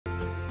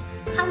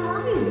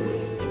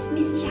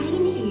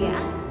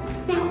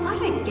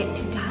don't get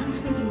to dance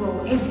with you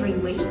all every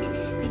week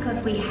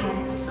because we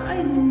have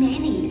so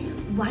many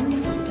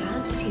wonderful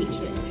dance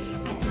teachers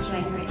at the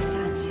JGDC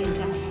Dance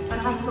Centre, but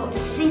I thought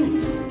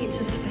since it's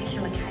a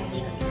special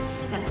occasion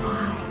that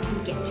I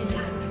would get to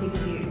dance with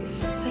you.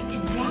 So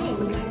today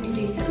we're going to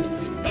do some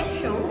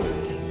special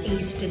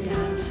Easter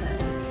dances.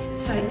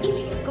 So if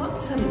you've got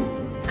some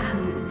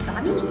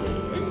bunny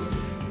ears,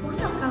 why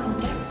not go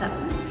and get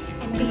them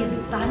and be a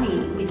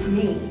bunny with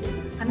me?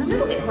 I'm a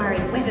little bit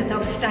worried whether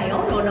they'll stay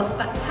on or not,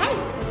 but hey,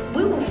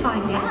 we will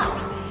find out.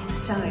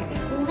 So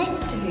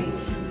let's do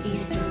some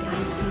Easter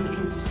dancing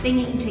and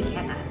singing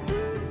together.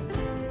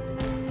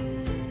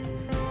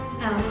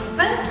 Our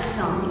first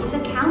song is a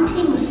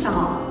counting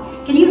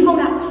song. Can you hold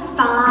up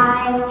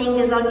 5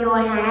 fingers on your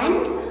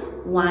hand?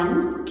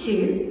 1,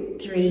 2,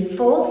 3,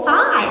 4,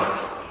 5.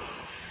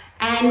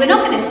 And we're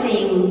not going to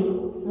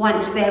sing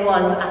Once There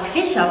Was a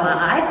Fish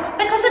Alive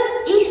because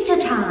it's Easter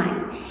time.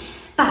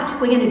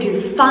 But we're going to do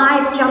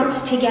 5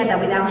 jumps together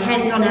with our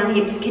hands on our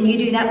hips. Can you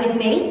do that with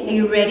me? Are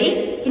you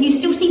ready? Can you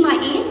still see my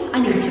ears? I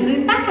need to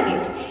move back a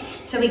bit.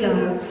 So we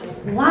go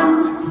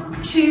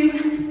 1,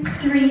 2,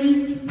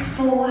 3,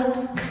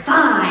 4,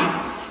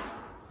 5.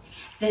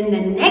 Then the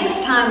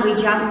next time we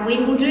jump,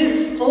 we will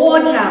do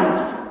 4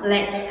 jumps.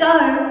 Let's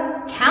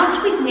go.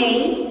 Count with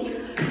me.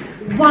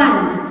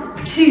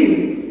 1,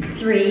 2,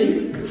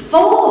 3,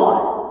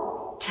 4.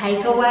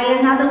 Take away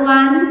another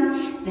one.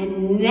 The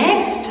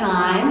next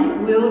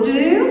time we'll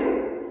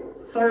do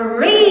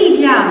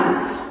 3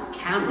 jumps.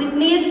 Count with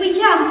me as we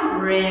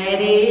jump.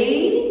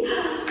 Ready?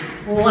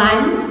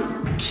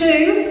 1,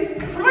 2,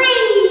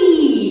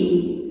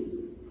 3.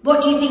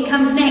 What do you think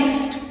comes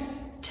next?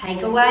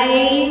 Take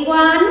away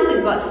 1.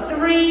 We've got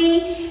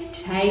 3.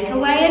 Take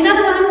away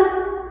another one.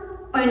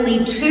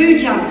 Only 2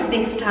 jumps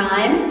this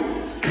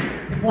time.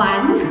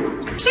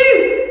 1,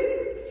 2.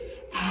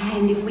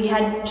 And if we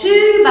had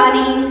 2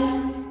 bunnies,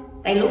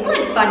 they look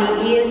like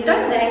bunny ears,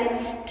 don't they?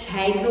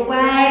 Take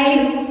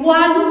away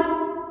 1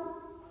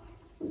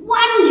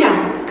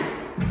 jump.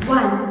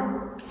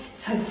 1.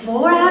 So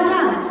for our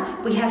dance,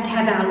 we have to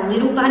have our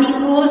little bunny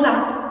paws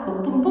up.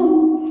 Boom, boom,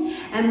 boom.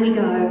 And we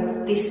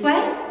go this way,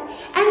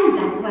 and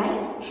that way,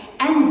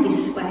 and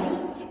this way,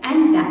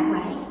 and that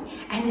way.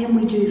 And then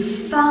we do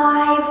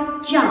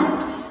 5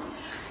 jumps.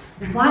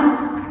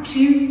 1,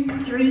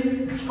 2,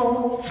 3,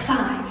 4,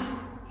 5.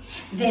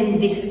 Then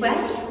this way,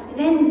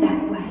 then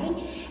that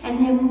way, and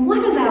then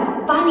one of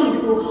our bunnies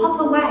will hop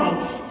away.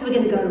 So we're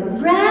going to go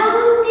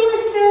round in a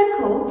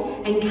circle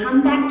and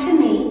come back to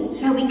me.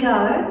 So we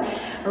go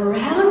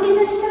round in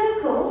a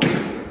circle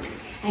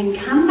and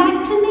come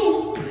back to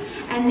me.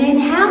 And then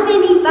how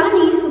many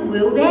bunnies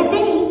will there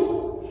be?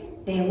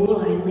 There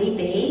will only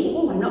be,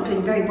 oh, I'm not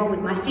doing very well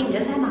with my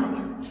fingers, am I?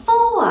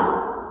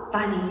 4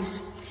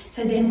 bunnies.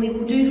 So then we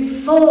will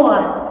do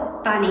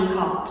 4 bunny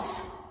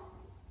hops.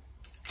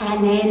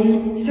 And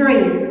then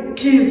 3,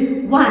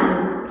 2,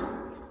 1.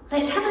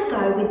 Let's have a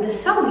go with the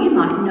song. You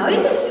might know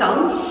this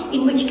song,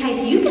 in which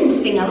case you can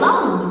sing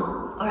along.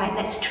 All right,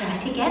 let's try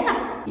together.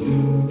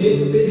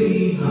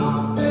 Hippity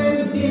hop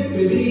and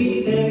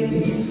hippity hey,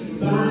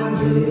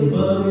 5 little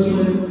bunnies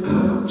went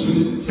out to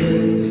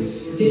play.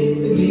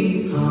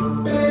 Hippity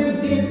hop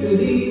and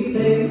hippity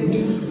hey,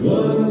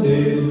 1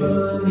 little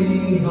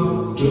bunny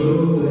hopped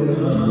away.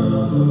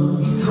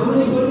 How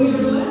many bunnies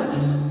are left?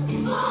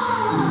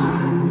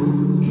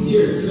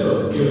 You're so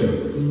good.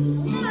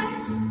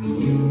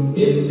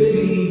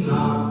 Hippity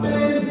hop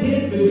and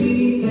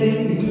hippity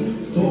hey,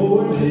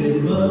 4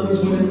 little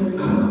bunnies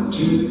went out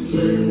to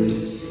play.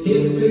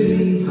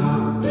 Hippity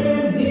hop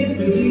and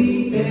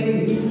hippity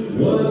hey,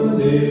 1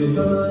 little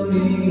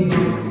bunny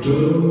hopped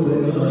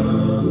away.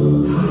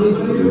 How many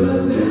bunnies are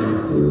left now?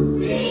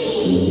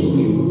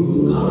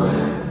 3. All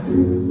right.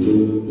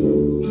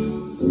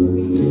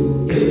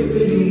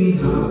 Hippity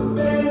hop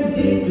and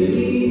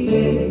hippity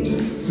hey,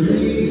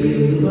 3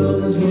 little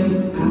bunnies went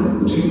out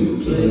to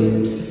play.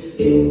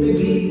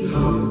 Hippity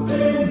hop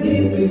and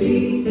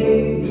hippity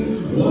hey,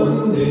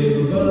 1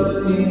 little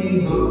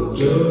bunny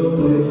hopped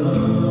away.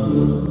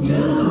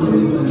 Now how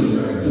many bunnies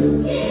are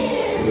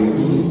there?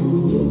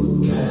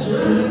 2. That's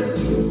right.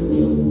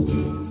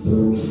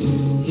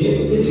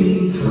 Hippity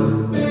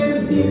hop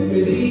and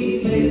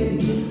hippity hey,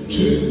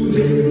 2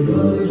 little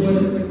bunnies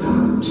went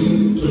out to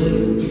play.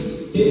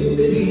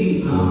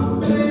 Hippity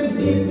hop and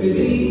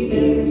hippity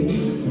hey,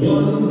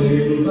 1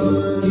 little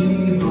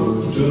bunny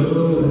hopped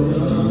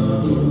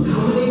away. How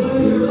many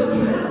bunnies are left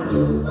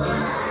now? 1.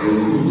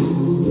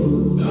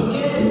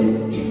 Okay.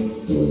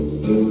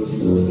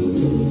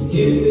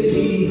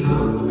 Hippity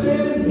hop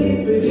and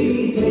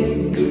hippity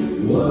hey,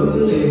 1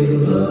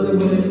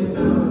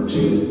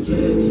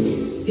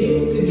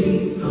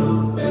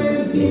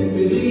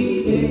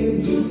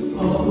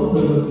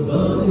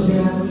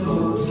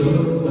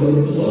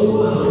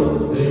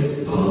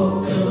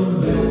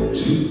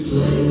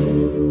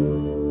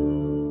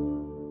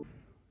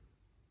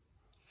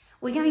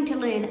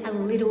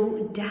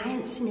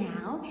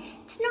 now.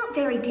 It's not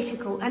very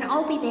difficult and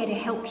I'll be there to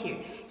help you.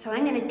 So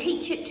I'm going to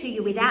teach it to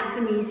you without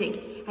the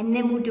music and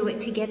then we'll do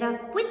it together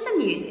with the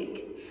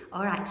music.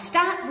 All right,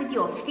 start with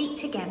your feet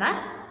together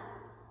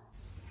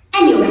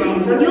and your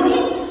hands on your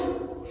hips.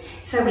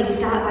 So we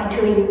start by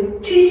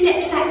doing 2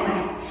 steps that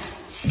way.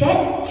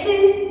 Step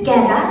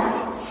together,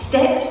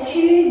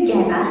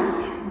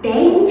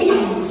 bend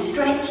and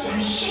stretch. Now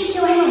shake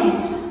your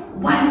hands.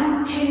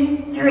 1,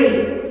 2,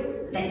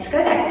 3. Let's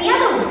go back the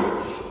other way.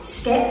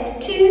 Step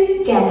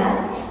together,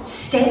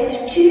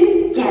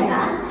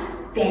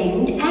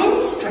 bend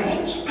and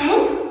stretch,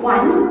 and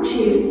 1,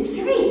 2,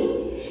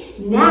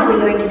 3. Now we're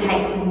going to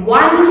take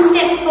 1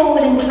 step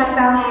forward and clap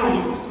our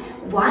hands.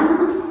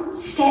 1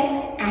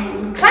 step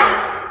and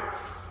clap,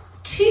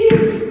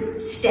 2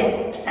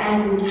 steps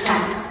and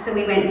clap. So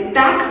we went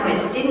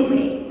backwards, didn't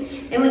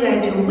we? Then we're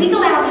going to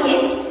wiggle our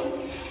hips,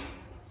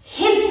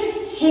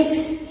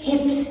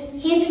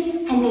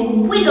 and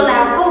then wiggle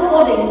our whole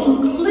body,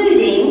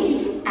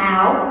 including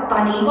our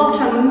bunny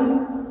bottom.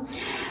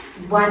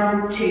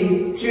 1,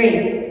 2,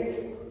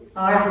 3.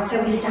 All right,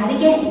 so we start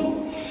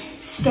again.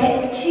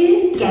 Step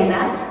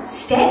together,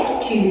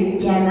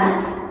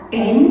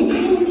 bend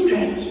and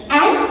stretch,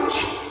 and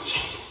shake,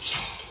 shake,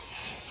 shake.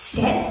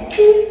 Step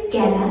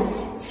together,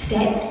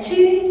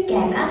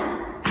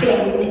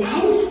 bend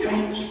and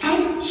stretch,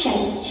 and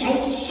shake,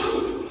 shake,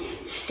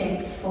 shake.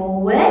 Step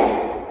forward,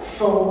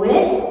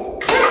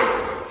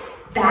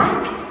 clap,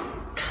 back,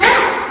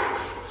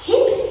 clap,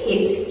 hips,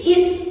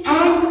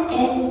 and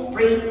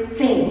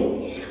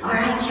everything. All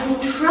right, shall we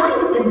try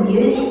with the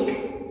music?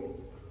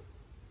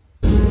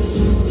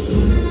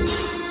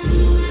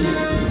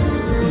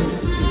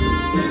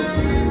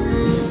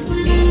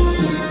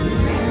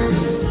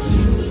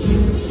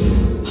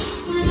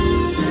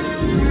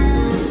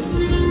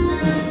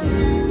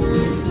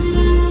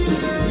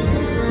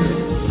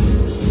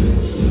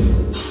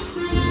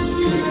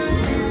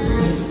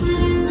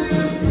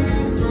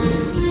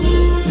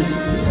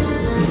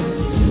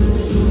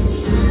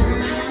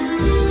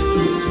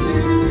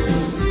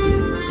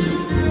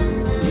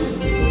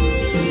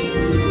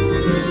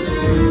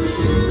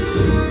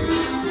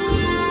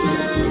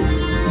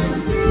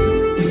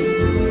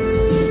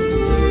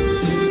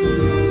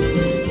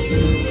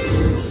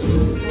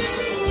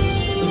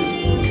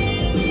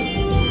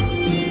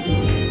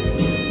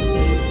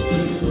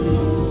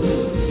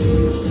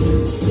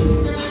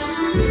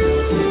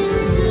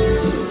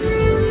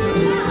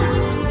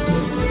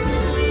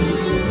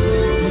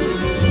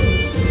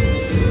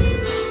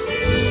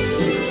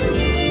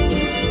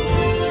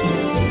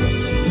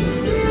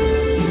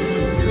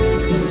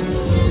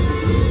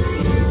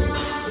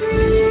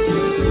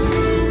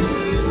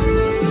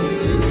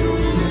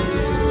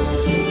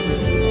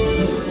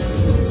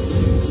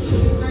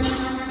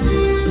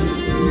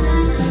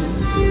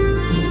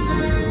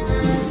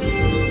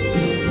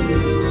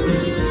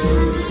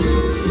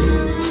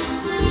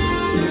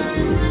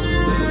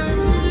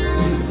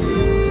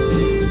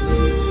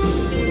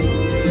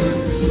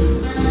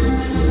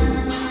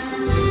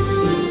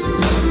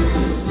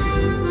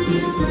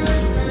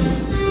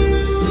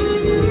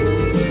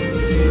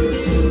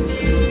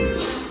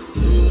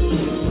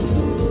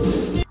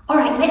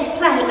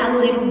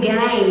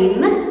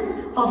 Game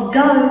of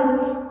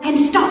go and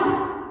stop.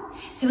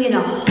 So we're going to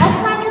hop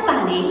like a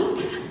bunny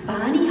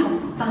hop,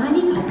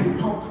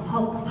 hop,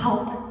 hop,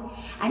 hop,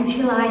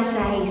 until I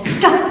say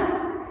stop.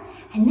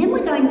 And then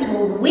we're going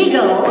to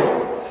wiggle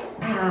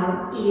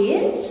our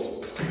ears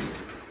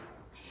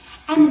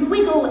and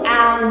wiggle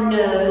our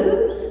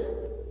nose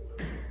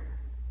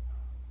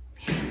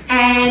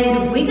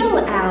and wiggle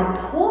our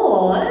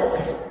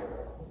paws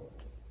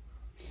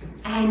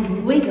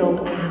and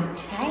wiggle our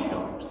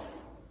tails.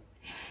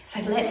 So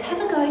let's have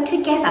a go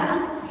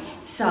together.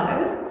 So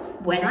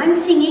when I'm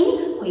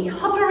singing, we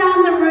hop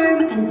around the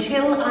room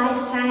until I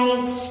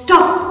say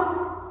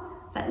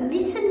stop. But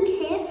listen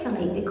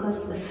carefully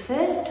because the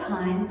first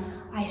time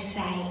I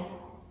say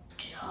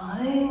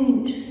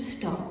don't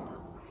stop.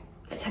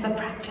 Let's have a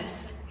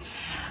practice.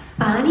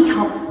 Bunny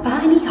hop,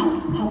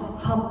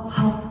 hop, hop,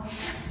 hop.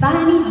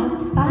 Bunny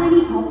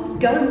hop,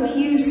 don't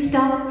you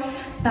stop.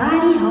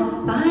 Bunny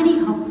hop,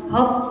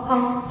 hop,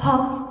 hop,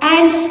 hop,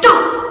 and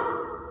stop.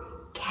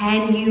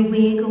 Can you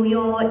wiggle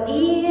your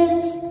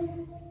ears?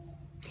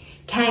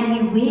 Can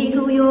you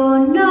wiggle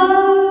your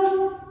nose?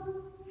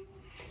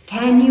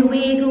 Can you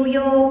wiggle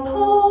your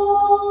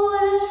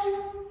paws?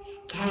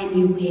 Can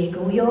you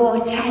wiggle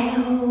your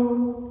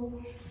tail?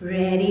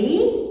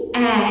 Ready?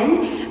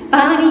 And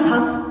bunny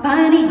hop,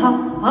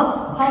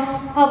 hop,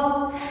 hop,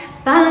 hop.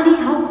 Bunny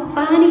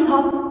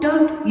hop,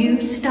 don't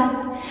you stop.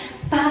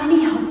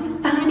 Bunny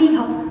hop,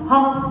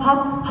 hop,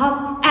 hop,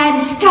 hop,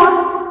 and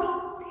stop.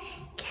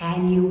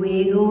 Can you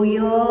wiggle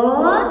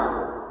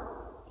your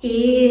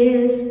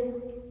ears?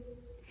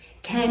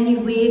 Can you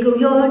wiggle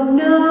your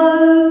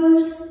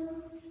nose?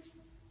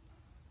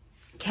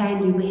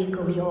 Can you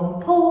wiggle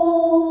your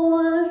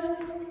paws?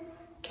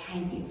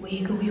 Can you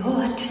wiggle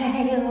your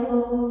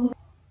tail?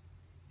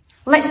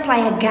 Let's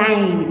play a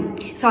game.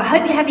 So I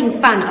hope you're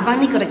having fun. I've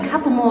only got a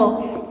couple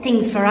more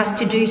things for us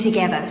to do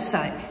together.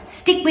 So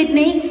stick with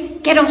me,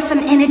 get off some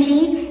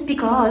energy,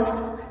 because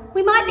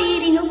we might be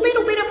eating a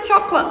little bit of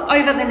chocolate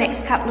over the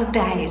next couple of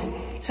days.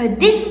 So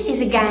this is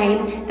a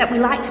game that we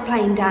like to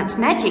play in Dance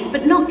Magic,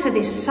 but not to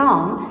this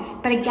song,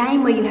 but a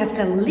game where you have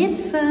to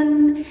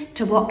listen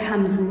to what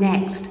comes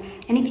next.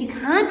 And if you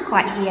can't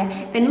quite hear,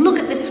 then look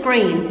at the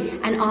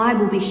screen and I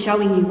will be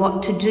showing you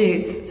what to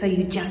do. So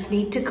you just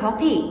need to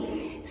copy.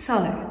 So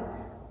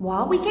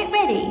while we get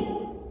ready,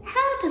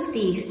 how does the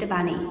Easter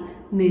Bunny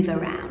move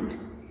around?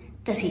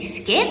 Does he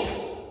skip?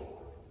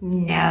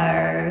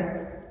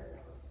 No.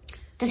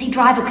 Does he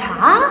drive a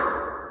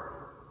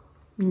car?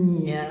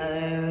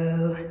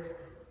 No.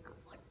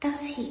 What does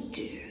he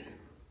do?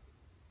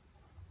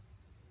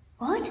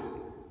 What?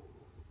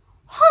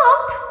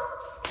 Hop?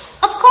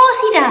 Of course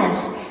he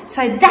does.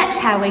 So that's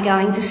how we're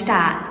going to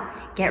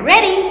start. Get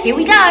ready, here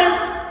we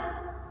go.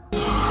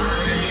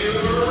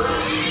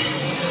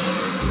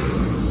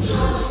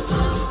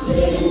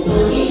 Little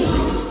bunny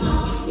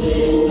hop,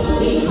 little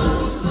bunny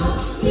hop,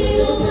 hop,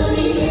 little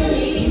bunny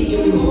early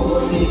Easter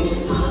morning.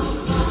 Hop,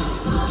 hop,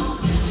 hop,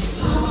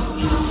 hop,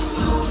 hop,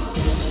 hop,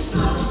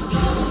 hop,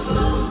 hop,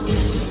 hop,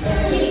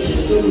 early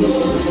Easter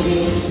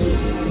morning.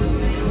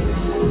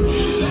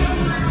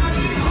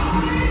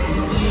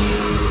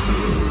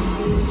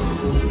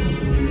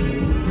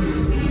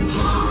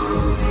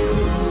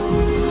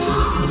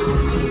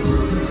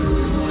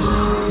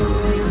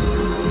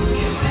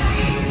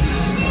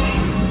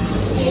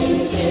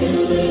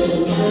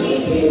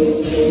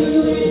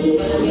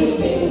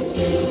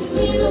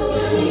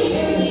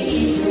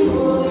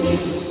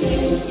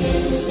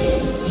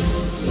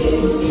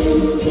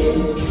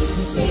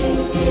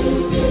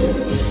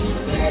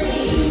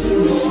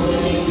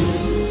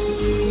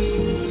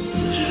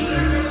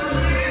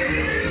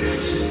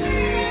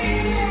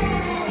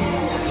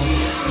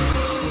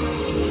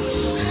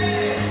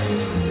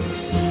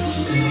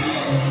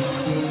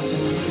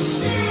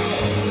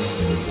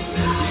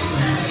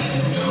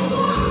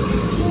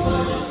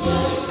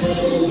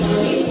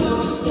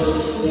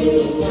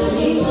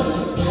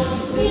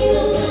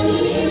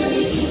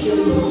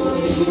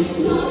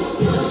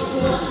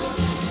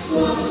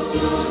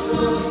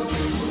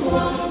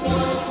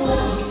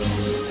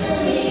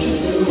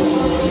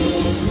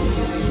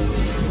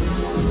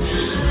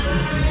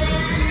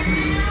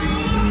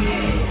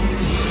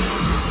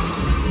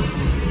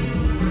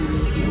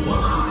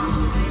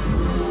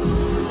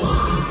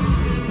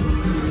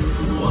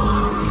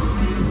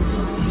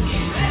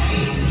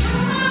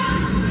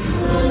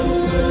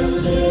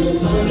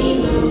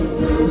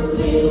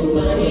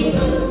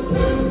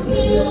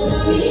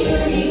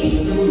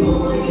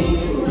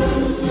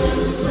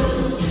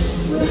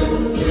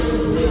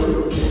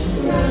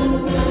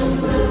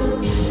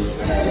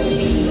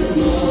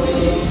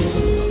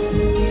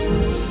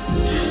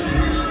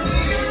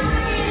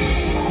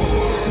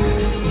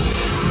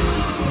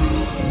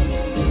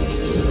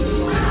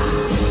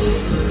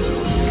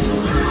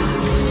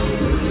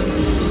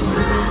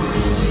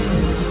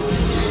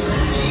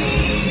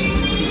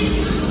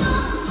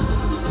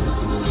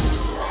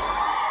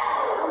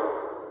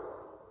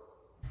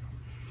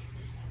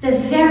 The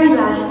very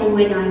last thing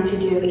we're going to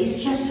do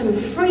is just some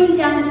free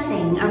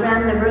dancing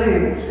around the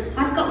room.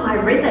 I've got my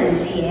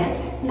ribbons here.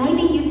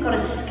 Maybe you've got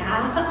a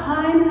scarf at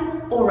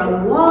home or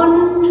a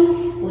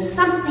wand or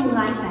something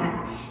like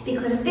that,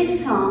 because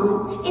this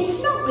song,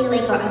 it's not really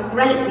got a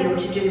great deal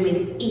to do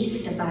with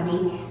Easter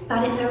Bunny,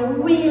 but it's a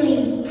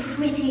really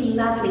pretty,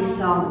 lovely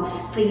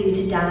song for you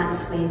to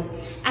dance with.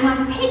 And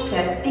I've picked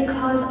it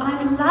because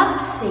I've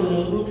loved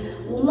seeing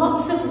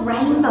lots of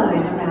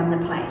rainbows around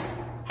the place.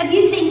 Have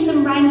you seen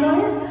some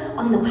rainbows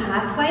on the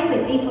pathway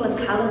where people have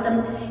coloured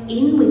them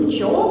in with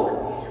chalk?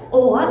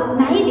 Or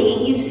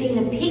maybe you've seen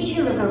a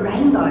picture of a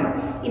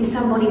rainbow in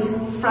somebody's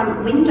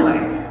front window,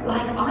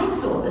 like I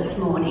saw this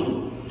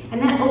morning.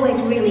 And that always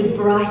really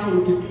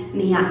brightens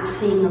me up,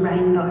 seeing a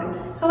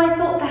rainbow. So I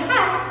thought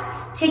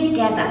perhaps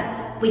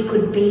together we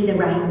could be the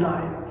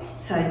rainbow.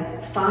 So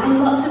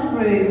find lots of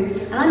room,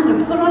 and I'm going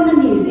to put on the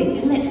music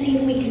and let's see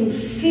if we can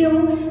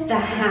fill the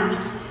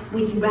house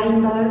with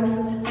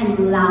rainbows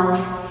and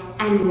love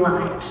and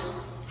light.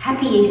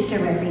 Happy Easter,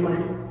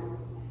 everyone.